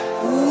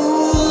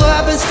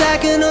I've been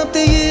stacking up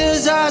the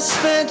years I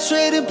spent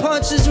trading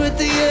punches with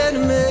the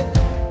enemy.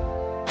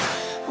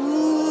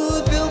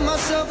 Ooh, built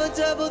myself a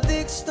double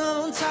thick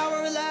stone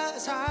tower,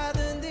 lies higher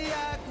than the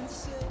eye can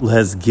see.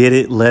 Let's get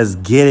it. Let's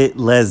get it.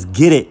 Let's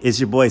get it. It's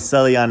your boy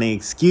Sully on the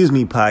Excuse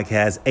Me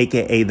podcast,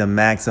 aka the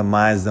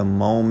Maximize the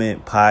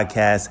Moment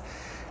podcast,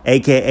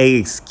 aka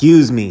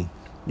Excuse Me.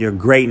 Your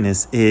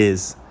greatness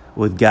is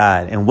with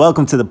God. And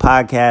welcome to the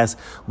podcast.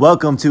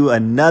 Welcome to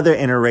another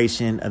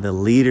iteration of the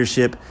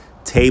Leadership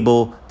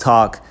Table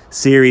Talk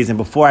series. And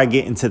before I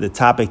get into the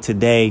topic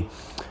today,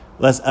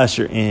 let's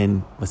usher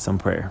in with some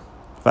prayer.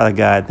 Father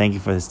God, thank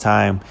you for this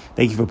time.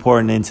 Thank you for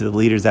pouring into the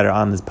leaders that are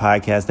on this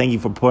podcast. Thank you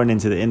for pouring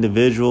into the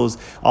individuals.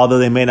 Although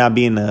they may not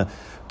be in the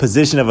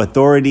position of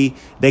authority,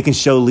 they can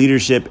show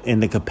leadership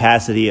in the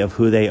capacity of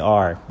who they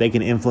are. They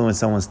can influence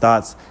someone's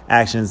thoughts,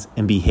 actions,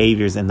 and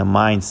behaviors and the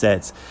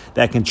mindsets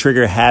that can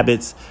trigger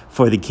habits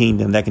for the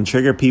kingdom, that can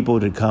trigger people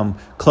to come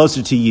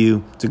closer to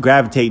you, to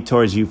gravitate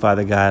towards you,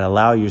 Father God.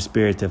 Allow your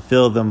spirit to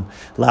fill them.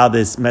 Allow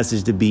this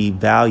message to be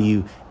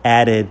value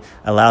added.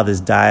 Allow this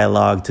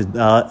dialogue to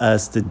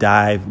us to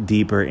dive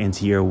deeper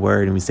into your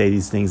word. And we say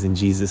these things in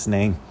Jesus'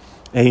 name.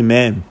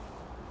 Amen.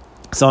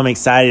 So I'm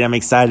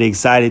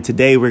excited.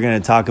 Today we're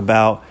going to talk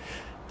about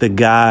the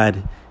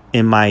God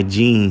in my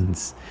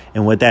genes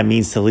and what that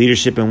means to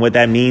leadership and what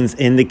that means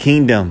in the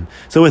kingdom.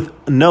 So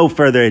with no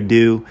further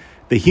ado,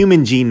 the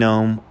human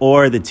genome,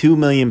 or the 2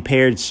 million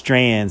paired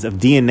strands of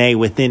DNA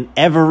within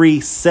every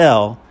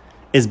cell,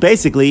 is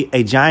basically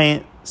a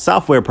giant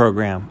software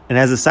program. And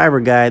as a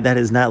cyber guy, that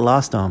is not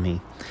lost on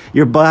me.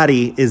 Your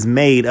body is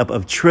made up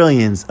of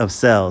trillions of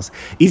cells.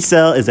 Each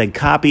cell is a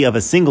copy of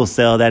a single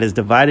cell that has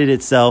divided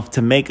itself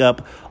to make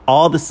up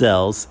all the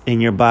cells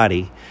in your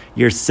body.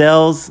 Your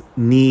cells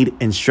need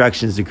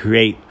instructions to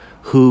create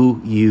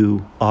who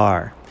you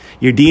are.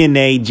 Your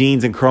DNA,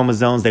 genes, and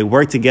chromosomes, they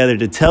work together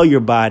to tell your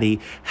body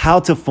how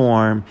to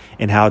form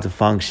and how to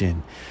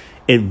function.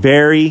 It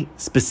very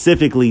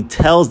specifically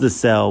tells the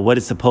cell what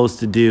it's supposed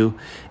to do.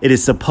 It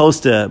is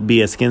supposed to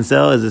be a skin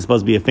cell. Is it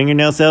supposed to be a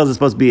fingernail cell? Is it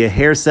supposed to be a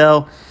hair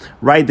cell?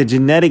 Right? The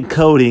genetic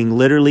coding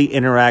literally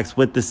interacts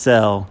with the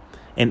cell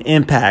and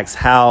impacts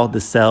how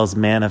the cells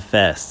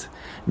manifest.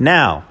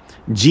 Now,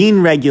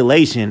 gene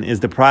regulation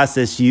is the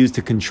process used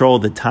to control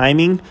the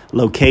timing,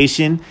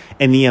 location,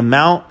 and the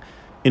amount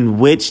in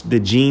which the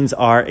genes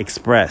are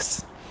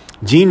expressed.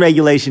 Gene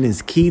regulation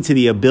is key to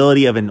the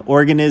ability of an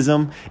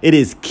organism. It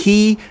is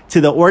key to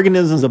the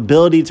organism's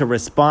ability to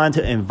respond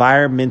to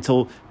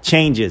environmental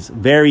changes.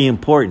 Very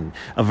important.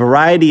 A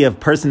variety of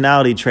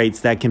personality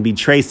traits that can be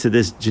traced to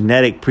this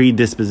genetic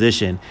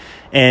predisposition.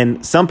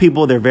 And some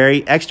people, they're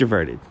very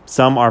extroverted.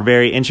 Some are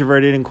very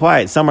introverted and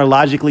quiet. Some are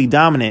logically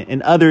dominant,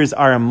 and others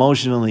are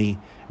emotionally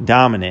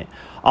dominant.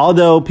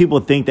 Although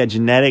people think that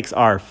genetics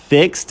are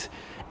fixed,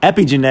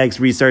 epigenetics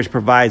research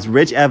provides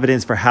rich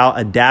evidence for how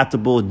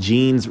adaptable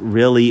genes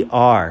really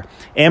are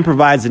and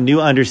provides a new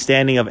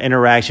understanding of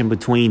interaction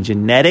between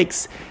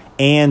genetics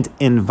and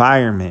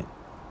environment.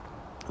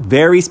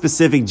 Very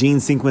specific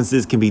gene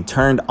sequences can be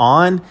turned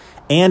on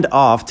and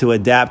off to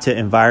adapt to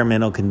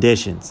environmental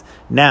conditions.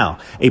 Now,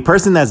 a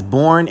person that's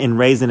born and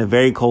raised in a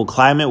very cold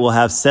climate will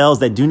have cells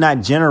that do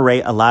not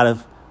generate a lot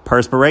of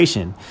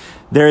perspiration.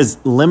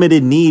 There's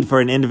limited need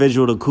for an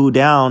individual to cool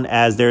down,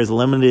 as there's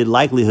limited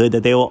likelihood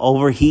that they will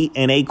overheat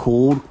in a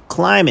cool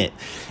climate.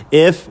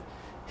 If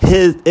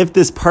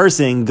this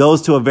person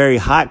goes to a very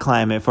hot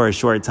climate for a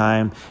short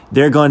time,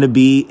 they're going to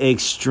be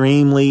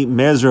extremely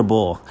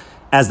miserable,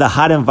 as the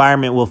hot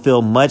environment will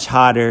feel much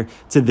hotter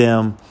to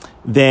them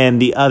than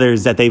the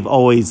others that they've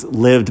always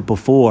lived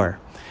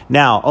before.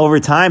 Now, over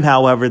time,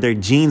 however, their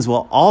genes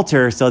will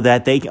alter so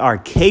that they are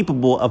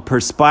capable of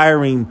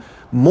perspiring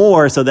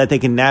more so that they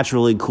can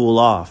naturally cool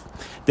off.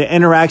 The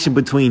interaction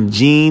between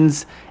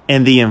genes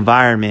and the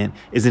environment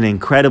is an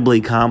incredibly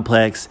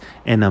complex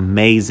and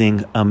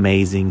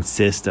amazing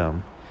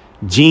system.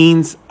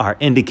 Genes are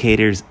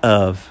indicators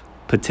of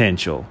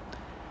potential.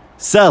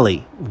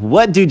 Sully,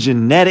 what do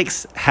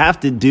genetics have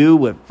to do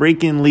with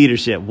freaking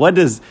leadership? What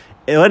does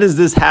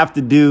this have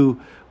to do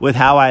with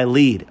how I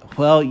lead?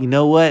 Well, you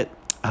know what?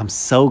 I'm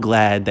so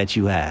glad that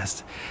you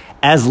asked.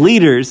 As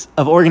leaders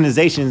of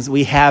organizations,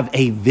 we have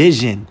a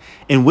vision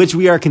in which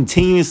we are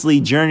continuously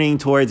journeying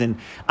towards and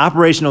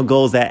operational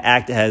goals that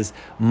act as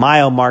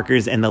mile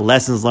markers and the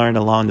lessons learned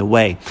along the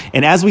way.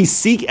 And as we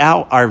seek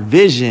out our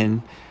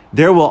vision,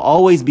 there will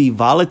always be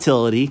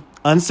volatility,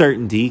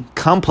 uncertainty,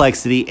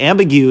 complexity,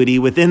 ambiguity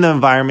within the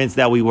environments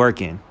that we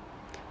work in.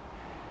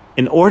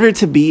 In order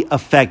to be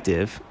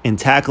effective in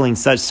tackling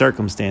such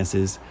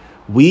circumstances,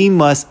 we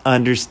must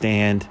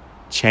understand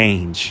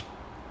change.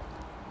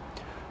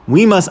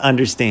 We must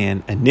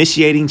understand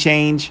initiating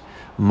change,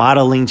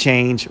 modeling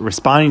change,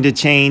 responding to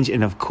change,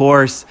 and of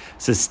course,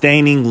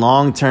 sustaining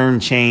long-term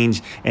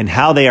change, and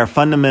how they are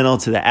fundamental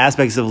to the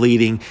aspects of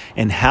leading,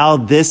 and how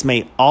this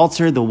may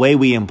alter the way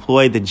we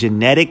employ the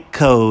genetic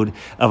code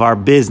of our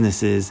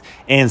businesses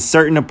and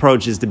certain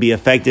approaches to be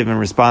effective and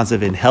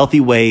responsive in healthy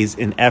ways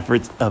in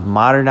efforts of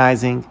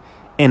modernizing,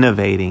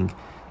 innovating,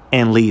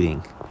 and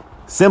leading.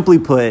 Simply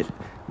put,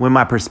 when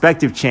my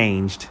perspective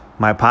changed,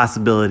 my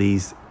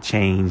possibilities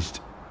changed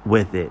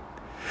with it.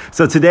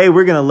 So today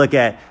we're going to look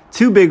at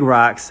two big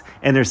rocks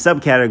and their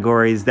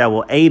subcategories that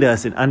will aid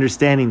us in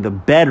understanding the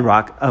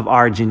bedrock of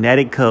our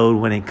genetic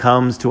code when it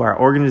comes to our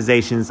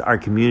organizations, our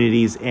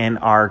communities, and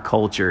our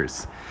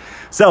cultures.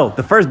 So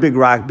the first big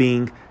rock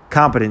being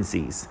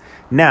competencies.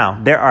 Now,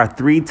 there are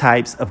three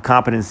types of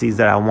competencies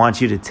that I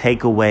want you to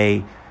take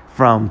away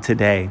from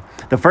today.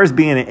 The first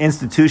being an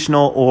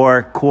institutional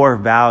or core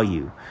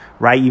value,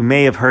 right? You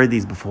may have heard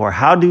these before.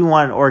 How do you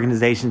want an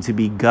organization to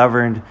be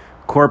governed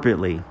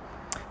corporately?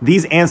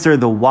 These answer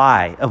the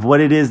why of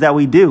what it is that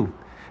we do.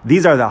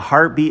 These are the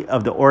heartbeat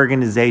of the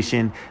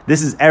organization.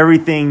 This is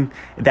everything,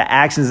 the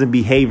actions and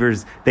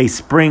behaviors, they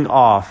spring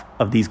off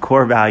of these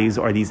core values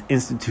or these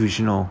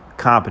institutional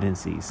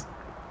competencies.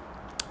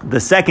 The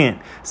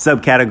second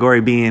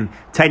subcategory being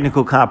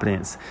technical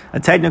competence. A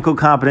technical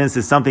competence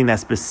is something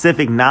that's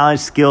specific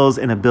knowledge, skills,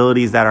 and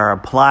abilities that are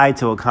applied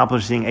to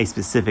accomplishing a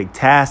specific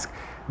task,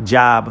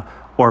 job,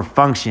 or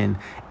function,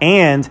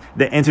 and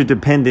the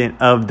interdependent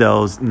of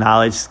those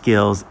knowledge,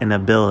 skills, and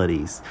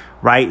abilities,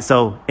 right?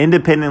 So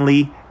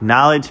independently,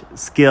 knowledge,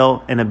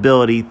 skill, and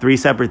ability, three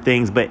separate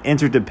things, but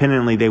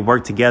interdependently, they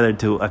work together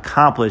to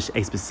accomplish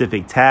a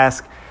specific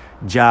task,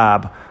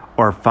 job,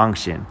 or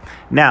function.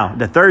 Now,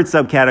 the third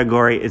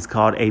subcategory is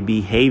called a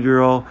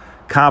behavioral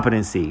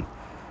competency.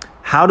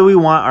 How do we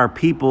want our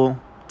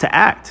people to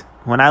act?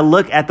 When I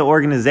look at the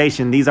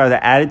organization, these are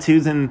the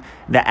attitudes and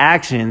the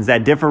actions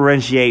that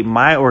differentiate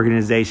my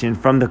organization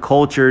from the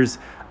cultures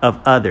of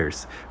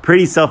others.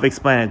 Pretty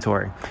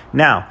self-explanatory.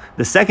 Now,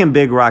 the second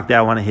big rock that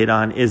I want to hit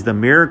on is the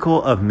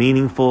miracle of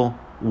meaningful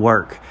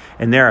work.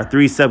 And there are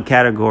three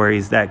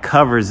subcategories that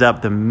covers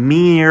up the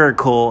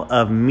miracle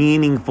of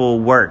meaningful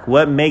work.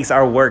 What makes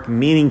our work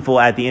meaningful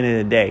at the end of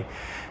the day?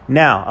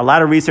 Now, a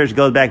lot of research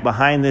goes back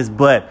behind this,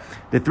 but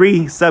the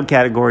three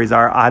subcategories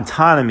are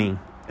autonomy.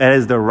 That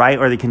is the right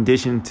or the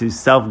condition to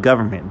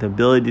self-government, the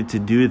ability to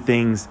do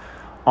things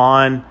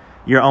on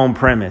your own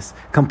premise.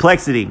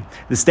 Complexity,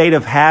 the state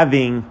of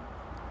having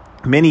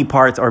many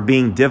parts or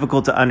being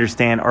difficult to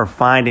understand or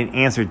find an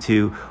answer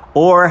to,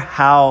 or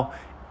how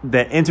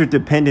the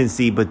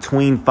interdependency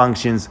between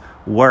functions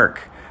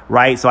work,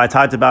 right? So I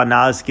talked about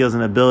knowledge, skills,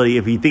 and ability.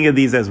 If you think of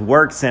these as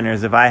work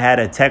centers, if I had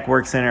a tech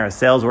work center, a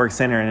sales work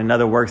center, and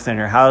another work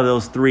center, how do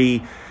those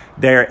three,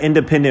 they're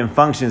independent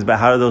functions, but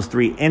how do those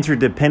three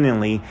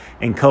interdependently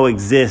and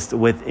coexist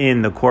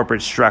within the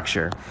corporate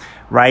structure,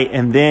 right?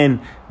 And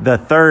then the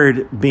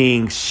third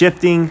being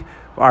shifting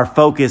our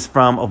focus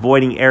from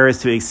avoiding errors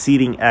to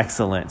exceeding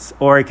excellence,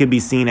 or it could be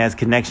seen as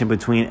connection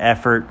between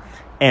effort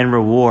and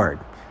reward.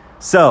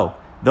 So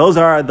those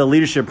are the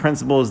leadership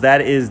principles.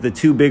 That is the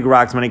two big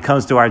rocks when it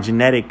comes to our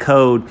genetic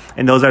code.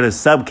 And those are the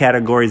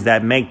subcategories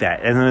that make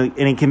that. And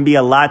it can be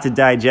a lot to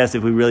digest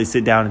if we really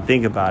sit down and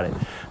think about it.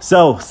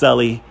 So,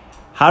 Sully,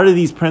 how do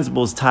these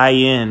principles tie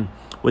in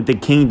with the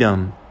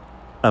kingdom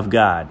of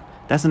God?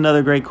 That's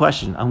another great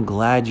question. I'm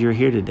glad you're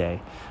here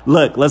today.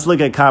 Look, let's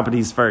look at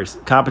competencies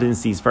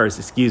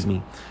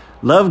first.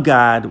 Love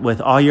God with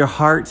all your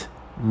heart,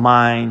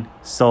 mind,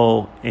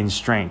 soul, and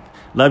strength.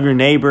 Love your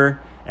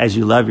neighbor as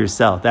you love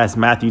yourself. That's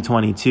Matthew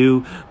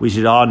 22. We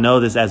should all know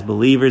this as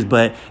believers,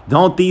 but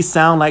don't these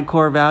sound like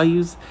core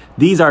values?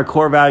 These are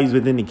core values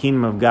within the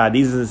kingdom of God.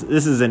 This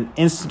is an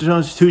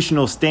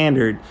institutional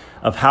standard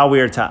of how we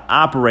are to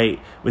operate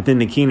within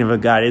the kingdom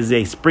of God. It is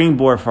a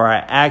springboard for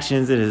our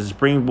actions. It is a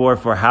springboard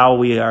for how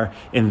we are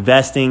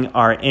investing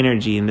our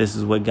energy, and this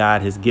is what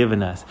God has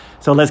given us.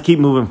 So let's keep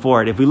moving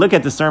forward. If we look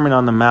at the Sermon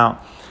on the Mount,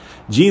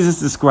 Jesus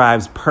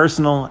describes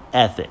personal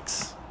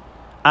ethics,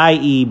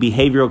 i.e.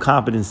 behavioral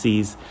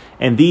competencies.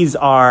 And these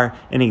are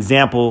an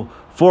example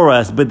for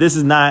us, but this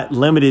is not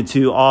limited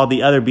to all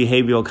the other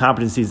behavioral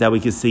competencies that we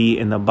can see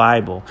in the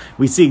Bible.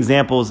 We see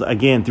examples,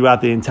 again, throughout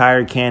the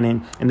entire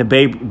canon and the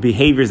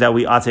behaviors that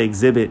we ought to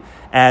exhibit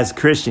as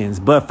Christians.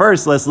 But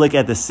first, let's look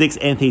at the 6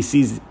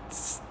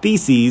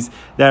 theses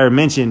that are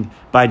mentioned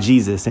by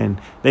Jesus. And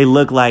they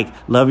look like: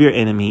 love your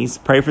enemies,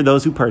 pray for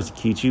those who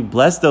persecute you,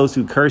 bless those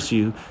who curse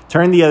you,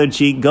 turn the other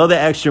cheek, go the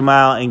extra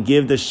mile, and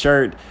give the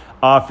shirt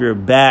off your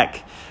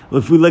back.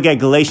 If we look at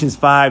Galatians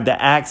 5, the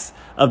acts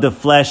of the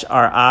flesh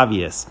are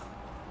obvious: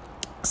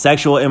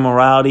 sexual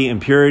immorality,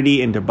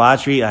 impurity and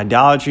debauchery,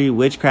 idolatry,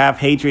 witchcraft,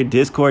 hatred,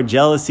 discord,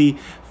 jealousy,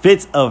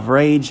 fits of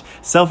rage,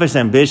 selfish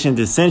ambition,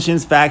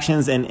 dissensions,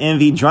 factions, and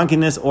envy,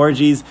 drunkenness,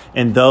 orgies,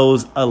 and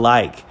those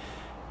alike.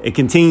 It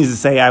continues to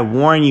say, I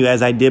warn you,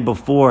 as I did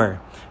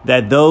before,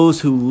 that those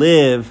who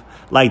live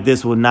like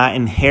this will not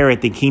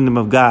inherit the kingdom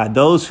of God.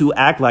 Those who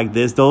act like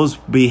this, those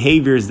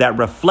behaviors that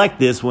reflect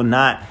this, will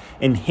not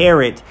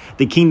inherit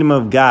the kingdom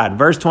of God.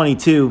 Verse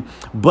 22,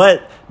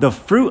 but the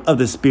fruit of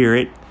the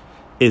Spirit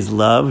is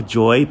love,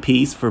 joy,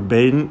 peace,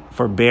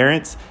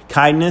 forbearance,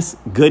 kindness,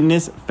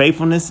 goodness,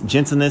 faithfulness,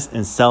 gentleness,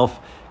 and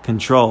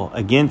self-control.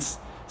 Against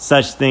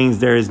such things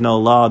there is no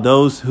law.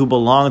 Those who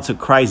belong to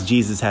Christ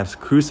Jesus have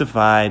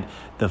crucified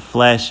the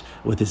flesh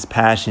with its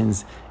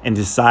passions and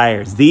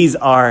desires. These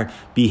are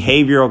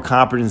behavioral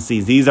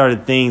competencies. These are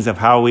the things of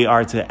how we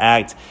are to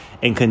act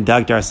and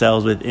conduct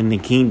ourselves within the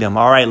kingdom.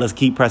 All right, let's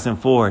keep pressing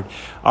forward.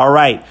 All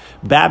right,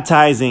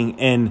 baptizing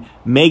and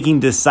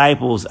making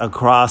disciples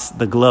across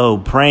the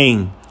globe,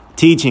 praying,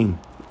 teaching,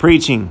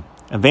 preaching,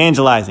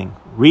 evangelizing,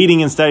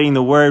 reading and studying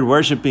the word,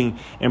 worshiping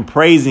and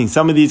praising.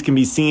 Some of these can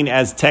be seen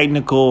as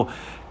technical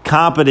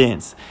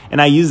competence.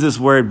 And I use this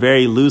word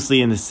very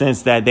loosely in the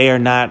sense that they are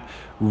not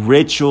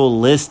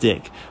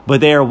ritualistic,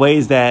 but they are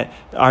ways that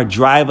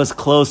drive us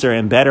closer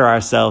and better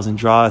ourselves and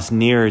draw us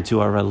nearer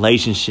to a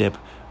relationship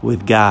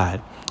with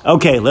God.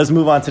 Okay, let's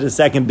move on to the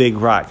second big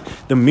rock,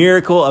 the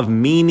miracle of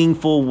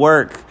meaningful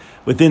work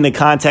within the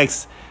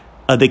context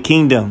of the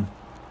kingdom.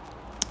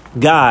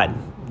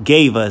 God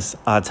gave us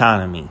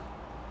autonomy.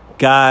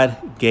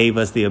 God gave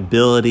us the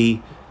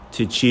ability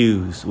to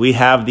choose. We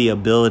have the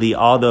ability,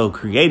 although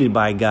created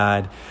by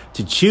God,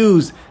 to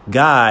choose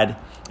God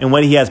and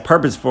what he has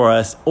purpose for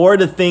us, or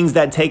the things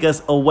that take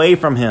us away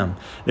from him.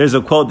 There's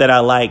a quote that I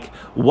like.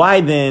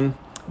 Why then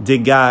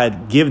did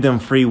God give them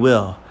free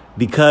will?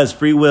 Because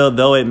free will,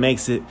 though it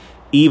makes it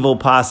evil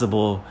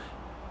possible,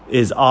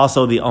 is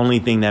also the only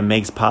thing that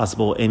makes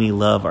possible any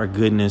love or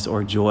goodness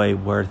or joy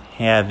worth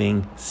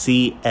having.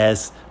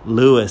 C.S.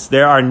 Lewis.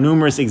 There are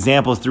numerous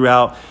examples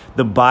throughout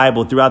the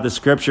Bible, throughout the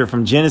scripture,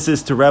 from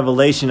Genesis to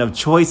Revelation, of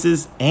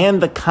choices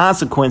and the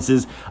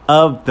consequences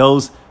of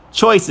those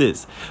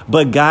choices.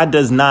 But God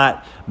does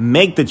not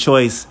make the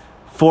choice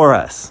for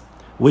us,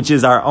 which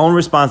is our own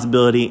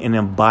responsibility in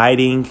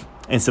abiding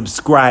and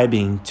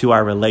subscribing to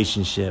our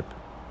relationship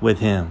with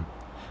him.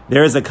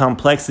 There is a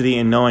complexity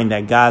in knowing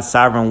that God's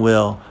sovereign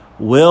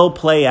will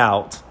play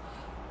out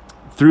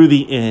through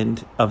the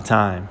end of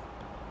time.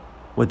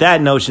 With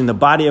that notion, the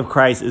body of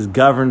Christ is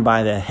governed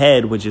by the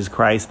head, which is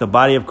Christ. The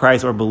body of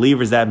Christ, or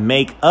believers that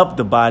make up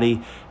the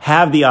body,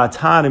 have the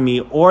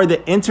autonomy or the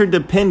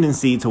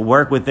interdependency to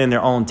work within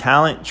their own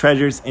talent,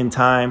 treasures, and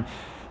time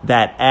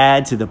that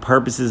add to the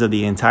purposes of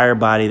the entire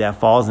body that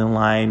falls in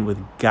line with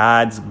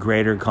God's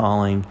greater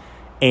calling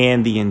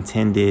and the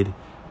intended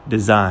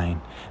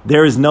design.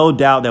 There is no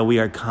doubt that we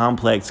are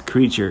complex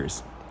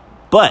creatures,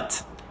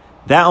 but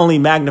that only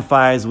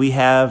magnifies we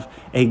have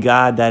a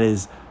God that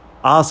is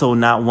also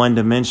not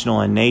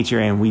one-dimensional in nature,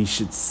 and we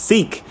should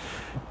seek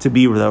to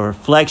be the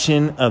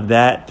reflection of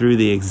that through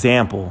the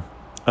example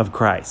of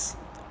Christ.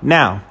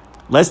 Now,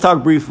 let's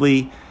talk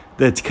briefly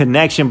the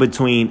connection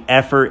between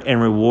effort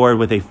and reward,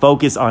 with a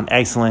focus on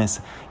excellence,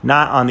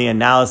 not on the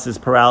analysis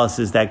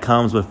paralysis that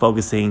comes with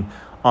focusing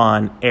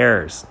on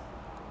errors.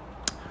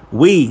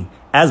 We,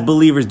 as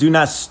believers, do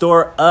not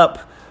store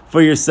up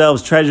for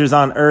yourselves treasures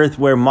on earth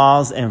where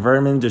moths and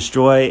vermin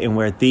destroy and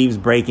where thieves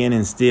break in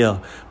and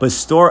steal, but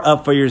store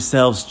up for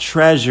yourselves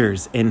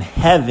treasures in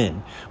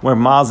heaven where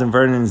moths and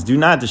vermin do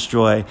not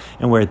destroy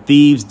and where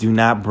thieves do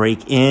not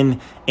break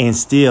in and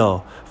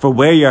steal. For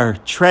where your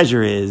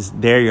treasure is,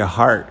 there your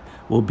heart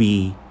will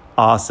be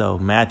also.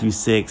 Matthew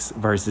 6,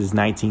 verses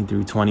 19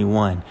 through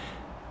 21.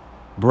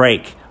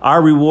 Break.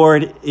 Our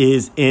reward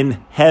is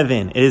in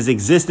heaven. It is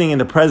existing in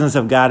the presence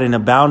of God in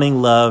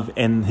abounding love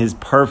and his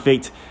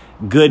perfect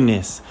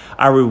goodness.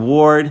 Our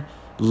reward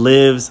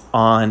lives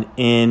on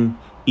in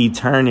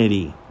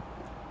eternity.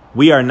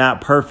 We are not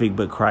perfect,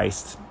 but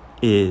Christ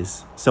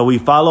is. So we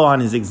follow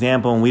on his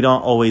example, and we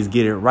don't always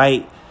get it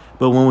right.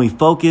 But when we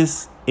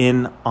focus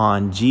in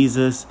on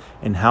Jesus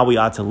and how we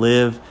ought to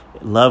live,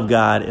 love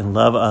God, and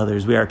love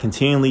others, we are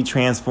continually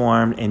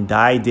transformed and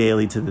die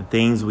daily to the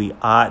things we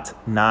ought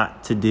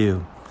not to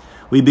do.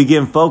 We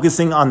begin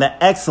focusing on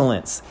the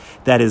excellence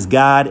that is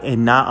God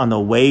and not on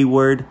the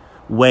wayward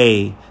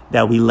way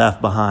that we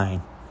left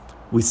behind.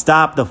 We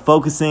stop the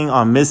focusing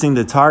on missing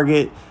the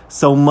target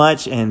so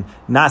much and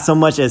not so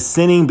much as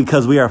sinning,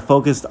 because we are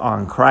focused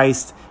on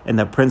Christ and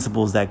the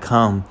principles that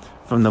come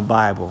from the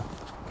Bible.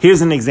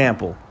 Here's an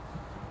example.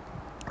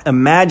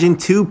 Imagine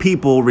two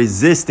people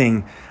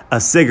resisting a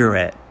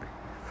cigarette.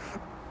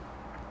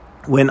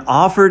 When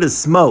offered a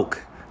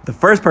smoke, the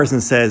first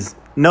person says,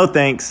 "No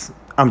thanks,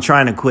 I'm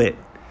trying to quit."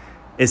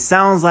 It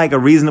sounds like a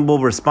reasonable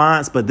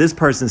response, but this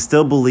person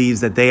still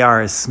believes that they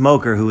are a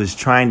smoker who is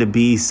trying to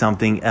be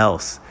something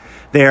else.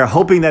 They are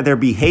hoping that their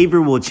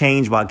behavior will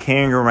change while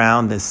carrying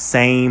around the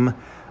same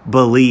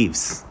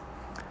beliefs.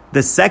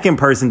 The second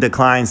person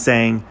declines,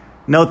 saying,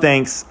 "No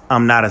thanks,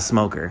 I'm not a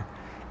smoker."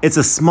 It's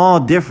a small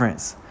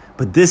difference,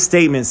 but this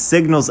statement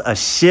signals a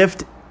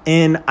shift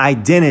in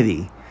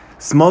identity.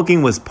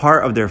 Smoking was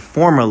part of their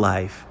former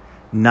life,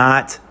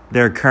 not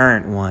their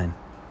current one.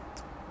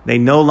 They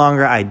no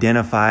longer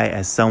identify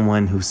as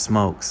someone who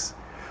smokes.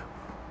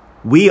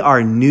 We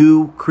are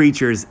new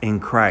creatures in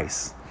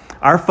Christ.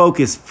 Our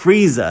focus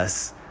frees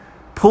us,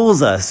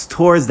 pulls us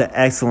towards the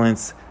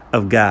excellence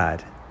of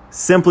God.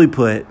 Simply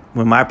put,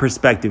 when my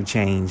perspective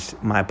changed,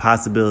 my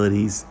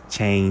possibilities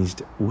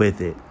changed with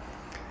it.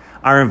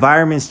 Our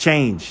environments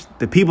change.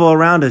 The people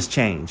around us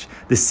change.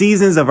 The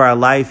seasons of our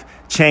life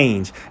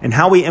change. And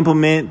how we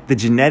implement the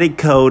genetic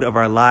code of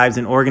our lives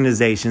and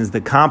organizations,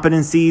 the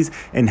competencies,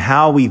 and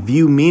how we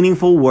view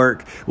meaningful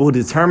work will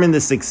determine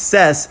the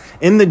success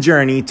in the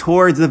journey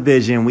towards the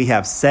vision we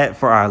have set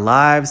for our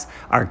lives,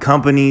 our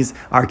companies,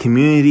 our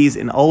communities,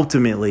 and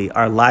ultimately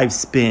our life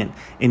spent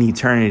in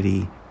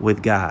eternity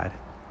with God.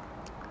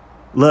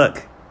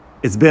 Look,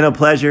 it's been a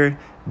pleasure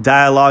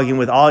dialoguing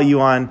with all you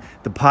on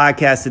the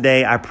podcast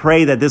today. I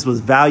pray that this was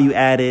value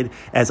added.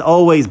 As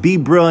always, be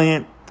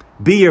brilliant,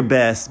 be your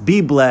best,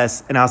 be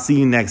blessed, and I'll see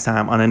you next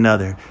time on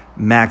another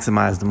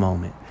Maximize the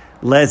Moment.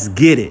 Let's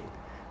get it.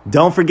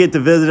 Don't forget to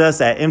visit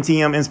us at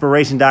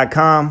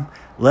mtminspiration.com.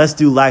 Let's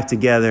do life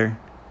together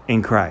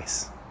in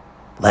Christ.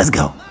 Let's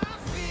go.